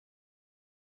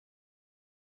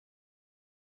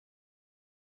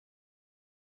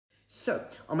So,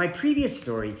 on my previous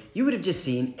story, you would have just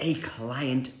seen a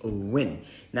client win.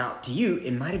 Now, to you,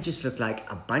 it might have just looked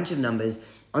like a bunch of numbers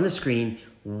on the screen.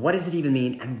 What does it even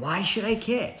mean, and why should I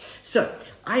care? So,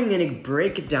 I'm going to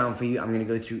break it down for you. I'm going to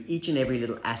go through each and every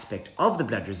little aspect of the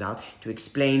blood result to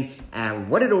explain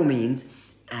what it all means,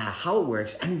 how it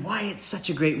works, and why it's such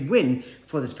a great win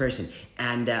for this person.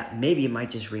 And maybe it might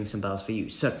just ring some bells for you.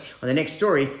 So, on the next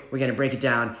story, we're going to break it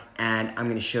down, and I'm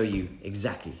going to show you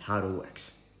exactly how it all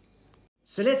works.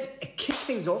 So let's kick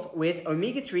things off with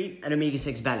omega-3 and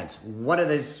omega-6 balance. What are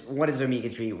those? What is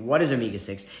omega-3? What is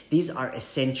omega-6? These are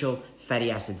essential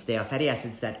fatty acids. They are fatty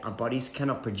acids that our bodies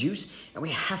cannot produce, and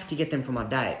we have to get them from our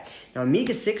diet. Now,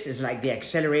 omega-6 is like the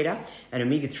accelerator, and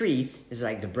omega-3 is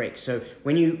like the brake. So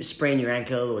when you sprain your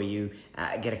ankle or you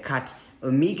get a cut,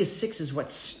 omega-6 is what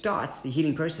starts the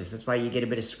healing process. That's why you get a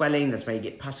bit of swelling. That's why you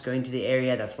get pus going to the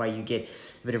area. That's why you get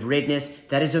a bit of redness.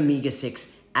 That is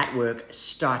omega-6 at work,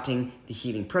 starting the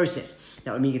healing process.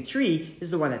 Now, omega-3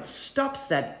 is the one that stops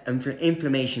that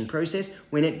inflammation process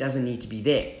when it doesn't need to be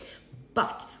there.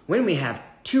 But when we have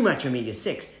too much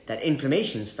omega-6, that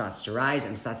inflammation starts to rise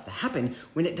and starts to happen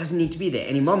when it doesn't need to be there.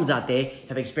 Any moms out there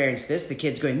have experienced this. The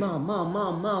kids going, mom, mom,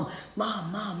 mom, mom,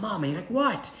 mom, mom, mom. And you're like,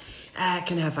 what?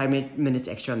 Can I have 5 minutes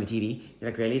extra on the TV?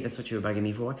 You're like, really? That's what you were bugging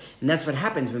me for? And that's what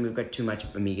happens when we've got too much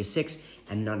omega-6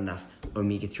 and not enough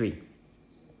omega-3.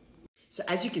 So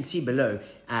as you can see below,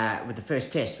 with the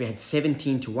first test, we had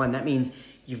 17-1. That means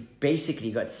you've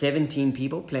basically got 17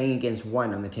 people playing against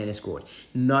one on the tennis court.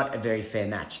 Not a very fair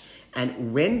match.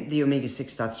 And when the omega-6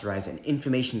 starts to rise and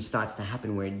inflammation starts to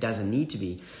happen where it doesn't need to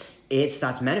be, it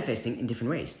starts manifesting in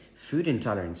different ways. Food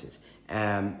intolerances,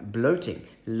 bloating,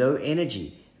 low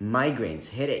energy, migraines,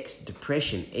 headaches,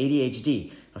 depression,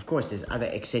 ADHD. Of course, there's other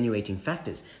extenuating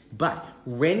factors. But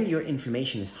when your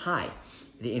inflammation is high,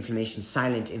 the inflammation,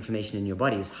 silent inflammation in your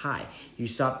body is high, you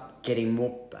start getting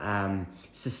more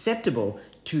susceptible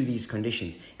to these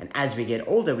conditions. And as we get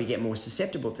older, we get more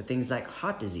susceptible to things like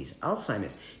heart disease,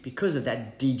 Alzheimer's, because of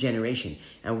that degeneration.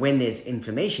 And when there's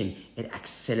inflammation, it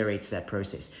accelerates that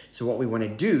process. So what we want to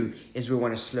do is we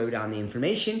want to slow down the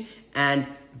inflammation and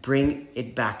bring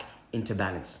it back into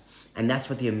balance. And that's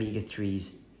what the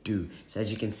omega-3s do. So as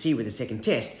you can see with the second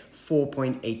test,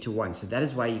 4.8-1. So that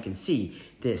is why you can see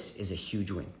this is a huge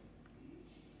win.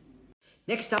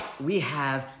 Next up, we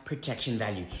have protection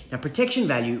value. Now, protection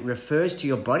value refers to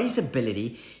your body's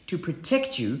ability to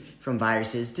protect you from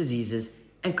viruses, diseases,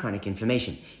 and chronic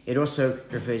inflammation. It also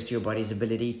refers to your body's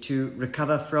ability to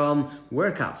recover from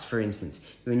workouts, for instance.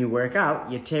 When you work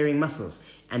out, you're tearing muscles,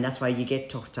 and that's why you get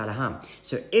tohtalaham.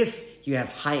 So if you have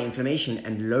high inflammation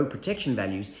and low protection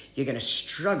values, you're going to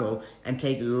struggle and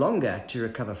take longer to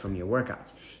recover from your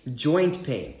workouts. Joint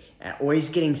pain, always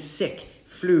getting sick,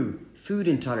 flu, food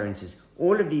intolerances,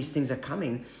 all of these things are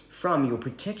coming from your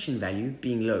protection value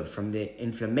being low, from the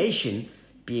inflammation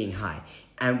being high.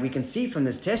 And we can see from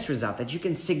this test result that you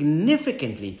can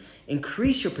significantly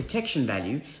increase your protection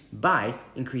value by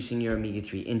increasing your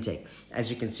omega-3 intake. As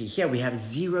you can see here, we have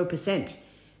 0%.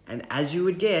 And as you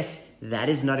would guess, that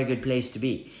is not a good place to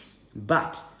be.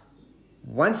 But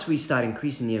once we start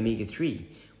increasing the omega-3,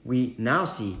 we now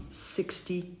see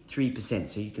 63%.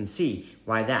 So you can see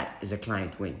why that is a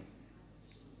client win.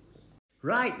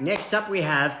 Right, next up we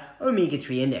have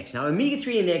omega-3 index. Now,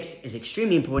 omega-3 index is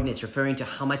extremely important. It's referring to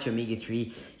how much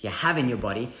omega-3 you have in your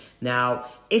body. Now,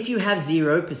 if you have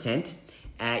 0%,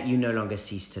 you no longer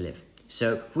cease to live.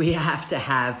 So we have to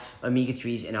have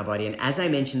omega-3s in our body. And as I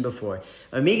mentioned before,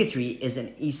 omega-3 is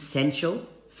an essential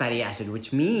fatty acid,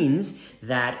 which means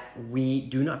that we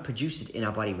do not produce it in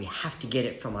our body. We have to get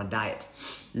it from our diet.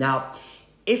 Now,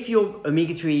 if your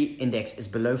omega-3 index is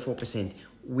below 4%,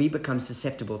 we become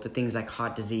susceptible to things like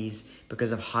heart disease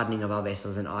because of hardening of our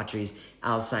vessels and arteries,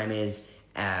 Alzheimer's,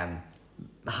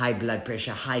 high blood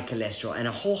pressure, high cholesterol, and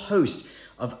a whole host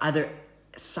of other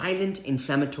silent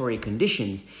inflammatory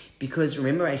conditions. Because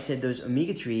remember I said those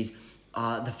omega-3s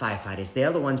are the firefighters. They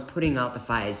are the ones putting out the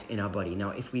fires in our body. Now,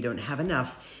 if we don't have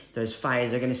enough, those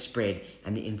fires are going to spread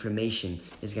and the inflammation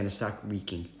is going to start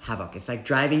wreaking havoc. It's like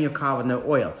driving your car with no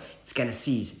oil. It's going to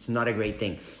seize. It's not a great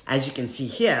thing. As you can see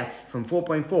here, from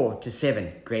 4.4 to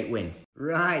 7, great win.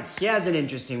 Right, here's an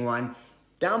interesting one.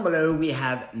 Down below, we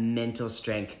have mental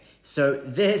strength. So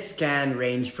this can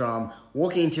range from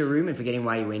walking into a room and forgetting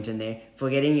why you went in there,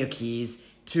 forgetting your keys,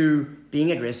 to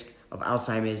being at risk of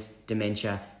Alzheimer's,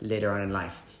 dementia later on in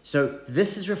life. So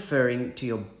this is referring to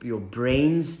your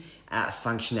brain's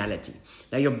functionality.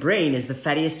 Now, your brain is the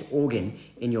fattiest organ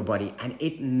in your body, and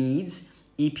it needs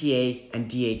EPA and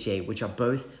DHA, which are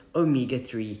both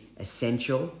omega-3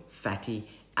 essential fatty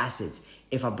acids.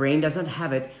 If our brain does not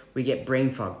have it, we get brain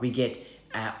fog, we get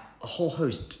a whole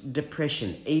host, depression,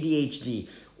 ADHD,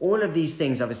 all of these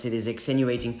things. Obviously there's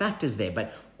extenuating factors there,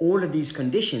 but all of these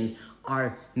conditions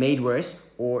are made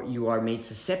worse, or you are made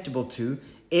susceptible to,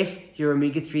 if your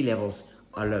omega-3 levels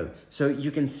are low. So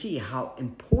you can see how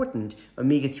important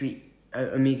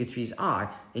omega-3s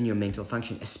are in your mental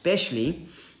function. Especially,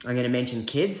 I'm going to mention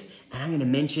kids, and I'm going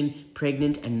to mention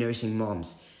pregnant and nursing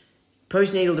moms.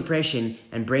 Postnatal depression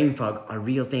and brain fog are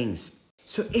real things.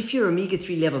 So if your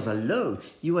omega-3 levels are low,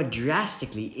 you are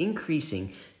drastically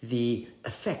increasing the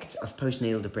effects of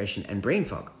postnatal depression and brain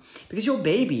fog, because your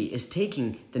baby is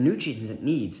taking the nutrients it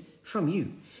needs from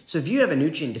you. So if you have a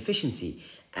nutrient deficiency,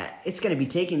 it's going to be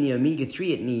taking the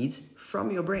omega-3 it needs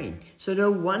from your brain. So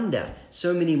no wonder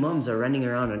so many moms are running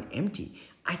around on empty.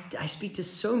 I speak to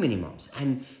so many moms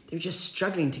and they're just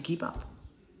struggling to keep up.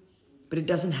 But it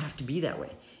doesn't have to be that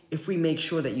way. If we make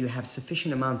sure that you have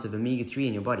sufficient amounts of omega-3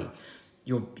 in your body,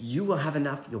 you will have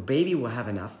enough, your baby will have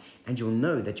enough, and you'll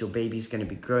know that your baby is going to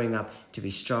be growing up to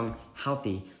be strong,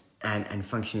 healthy, and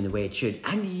functioning the way it should.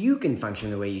 And you can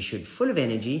function the way you should, full of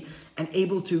energy and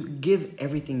able to give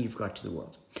everything you've got to the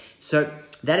world. So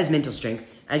that is mental strength.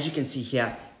 As you can see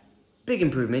here, big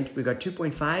improvement. We've got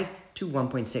 2.5 to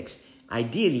 1.6.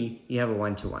 Ideally, you have a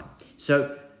 1-to-1.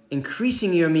 So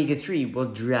increasing your omega-3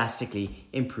 will drastically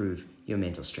improve your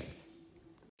mental strength.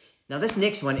 Now this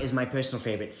next one is my personal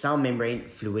favorite, cell membrane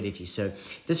fluidity. So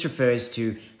this refers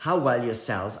to how well your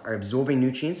cells are absorbing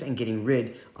nutrients and getting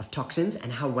rid of toxins,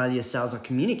 and how well your cells are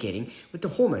communicating with the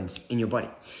hormones in your body.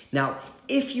 Now,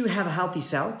 if you have a healthy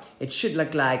cell, it should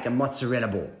look like a mozzarella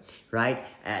ball, right?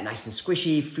 Nice and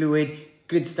squishy, fluid,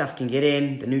 good stuff can get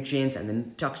in, the nutrients and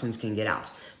the toxins can get out.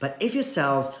 But if your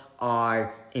cells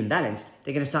are imbalanced,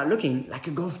 they're going to start looking like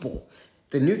a golf ball.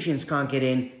 The nutrients can't get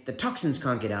in, the toxins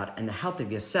can't get out, and the health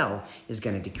of your cell is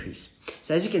going to decrease.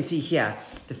 So as you can see here,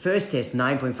 the first test,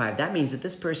 9.5, that means that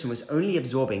this person was only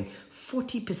absorbing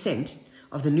 40%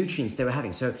 of the nutrients they were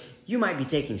having. So you might be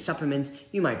taking supplements,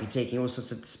 you might be taking all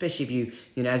sorts of, especially if you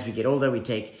know, as we get older, we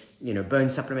take, bone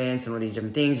supplements and all these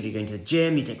different things. If you're going to the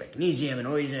gym, you take magnesium and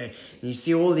all these, and you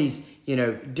see all these,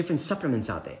 different supplements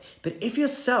out there. But if your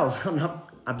cells are not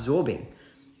absorbing,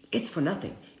 it's for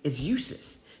nothing. It's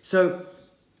useless. So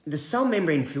the cell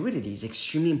membrane fluidity is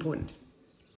extremely important.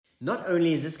 Not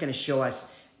only is this going to show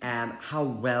us how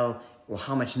well or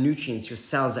how much nutrients your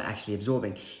cells are actually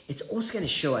absorbing, it's also going to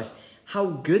show us how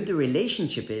good the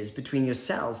relationship is between your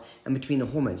cells and between the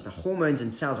hormones. The hormones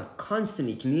and cells are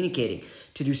constantly communicating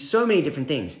to do so many different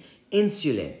things.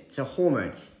 Insulin, it's a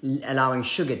hormone, allowing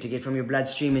sugar to get from your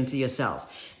bloodstream into your cells.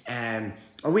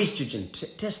 Estrogen,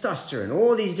 testosterone,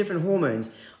 all these different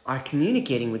hormones are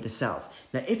communicating with the cells.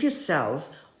 Now, if your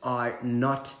cells are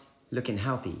not looking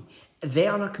healthy, they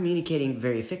are not communicating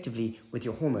very effectively with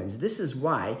your hormones. This is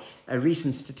why a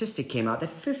recent statistic came out that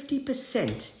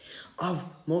 50% of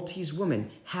Maltese women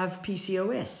have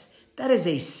PCOS. That is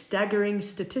a staggering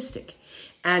statistic.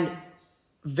 And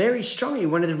very strongly,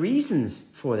 one of the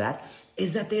reasons for that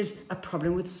is that there's a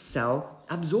problem with cell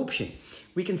absorption.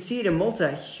 We can see it in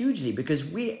Malta hugely because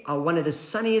we are one of the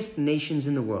sunniest nations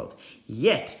in the world.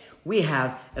 Yet, we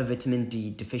have a vitamin D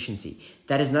deficiency.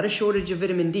 That is not a shortage of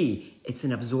vitamin D, it's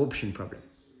an absorption problem.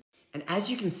 And as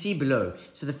you can see below,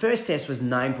 so the first test was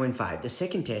 9.5, the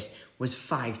second test was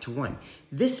 5-to-1.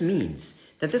 This means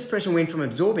that this person went from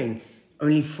absorbing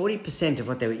only 40% of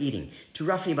what they were eating to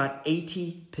roughly about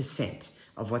 80%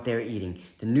 of what they were eating.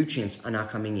 The nutrients are now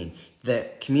coming in. The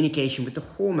communication with the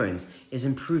hormones is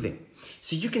improving.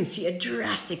 So you can see a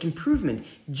drastic improvement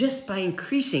just by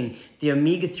increasing the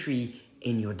omega-3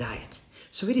 in your diet.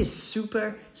 So it is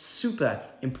super, super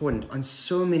important on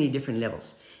so many different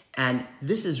levels. And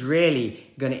this is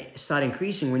really going to start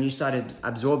increasing when you start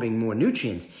absorbing more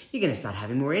nutrients. You're going to start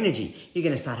having more energy. You're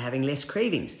going to start having less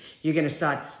cravings. You're going to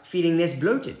start feeling less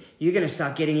bloated. You're going to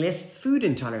start getting less food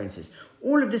intolerances.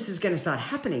 All of this is going to start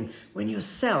happening when your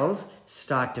cells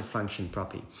start to function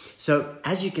properly. So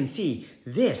as you can see,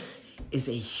 this is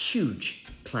a huge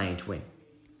client win.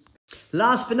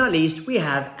 Last but not least, we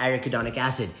have arachidonic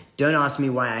acid. Don't ask me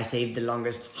why I saved the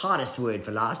longest, hardest word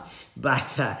for last,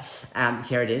 but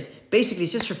here it is. Basically,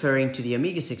 it's just referring to the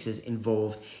omega-6s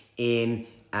involved in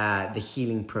the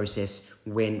healing process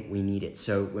when we need it.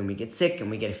 So when we get sick and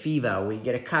we get a fever, or we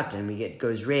get a cut and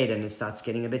goes red and it starts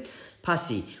getting a bit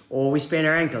pussy, or we sprain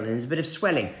our ankle and there's a bit of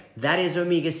swelling, that is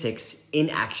omega-6 in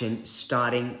action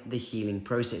starting the healing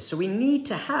process. So we need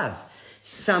to have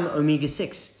some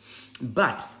omega-6.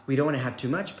 But we don't want to have too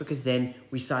much because then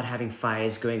we start having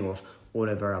fires going off all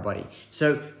over our body.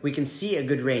 So we can see a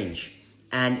good range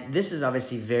And this is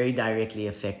obviously very directly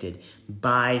affected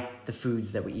by the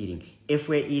foods that we're eating. If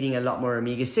we're eating a lot more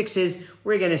omega-6s,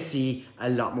 we're going to see a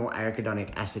lot more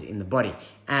arachidonic acid in the body.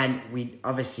 And we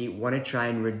obviously want to try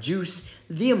and reduce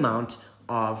the amount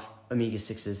of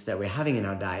omega-6s that we're having in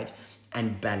our diet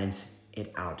and balance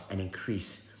it out and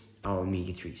increase our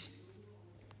omega-3s.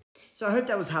 So I hope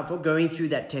that was helpful, going through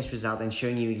that test result and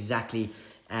showing you exactly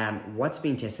what's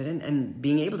being tested and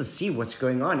being able to see what's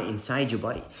going on inside your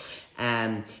body.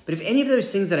 But if any of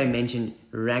those things that I mentioned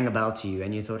rang a bell to you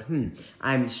and you thought,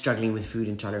 I'm struggling with food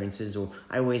intolerances, or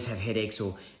I always have headaches,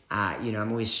 or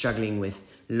I'm always struggling with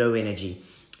low energy.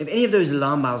 If any of those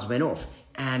alarm bells went off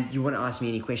and you want to ask me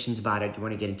any questions about it, you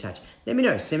want to get in touch, let me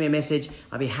know. Send me a message.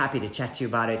 I'll be happy to chat to you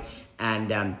about it.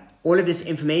 And all of this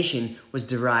information was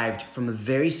derived from a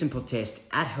very simple test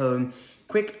at home.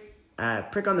 Quick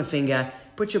prick on the finger,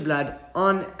 put your blood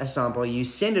on a sample, you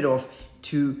send it off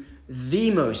to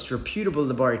the most reputable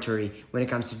laboratory when it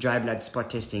comes to dry blood spot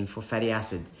testing for fatty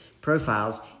acid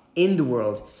profiles in the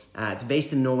world. It's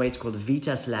based in Norway. It's called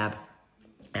Vitas Lab.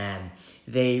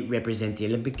 They represent the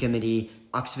Olympic Committee,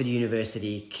 Oxford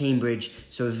University, Cambridge.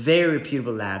 So a very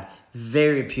reputable lab,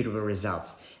 very reputable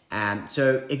results.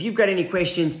 So if you've got any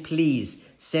questions, please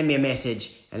send me a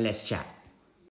message and let's chat.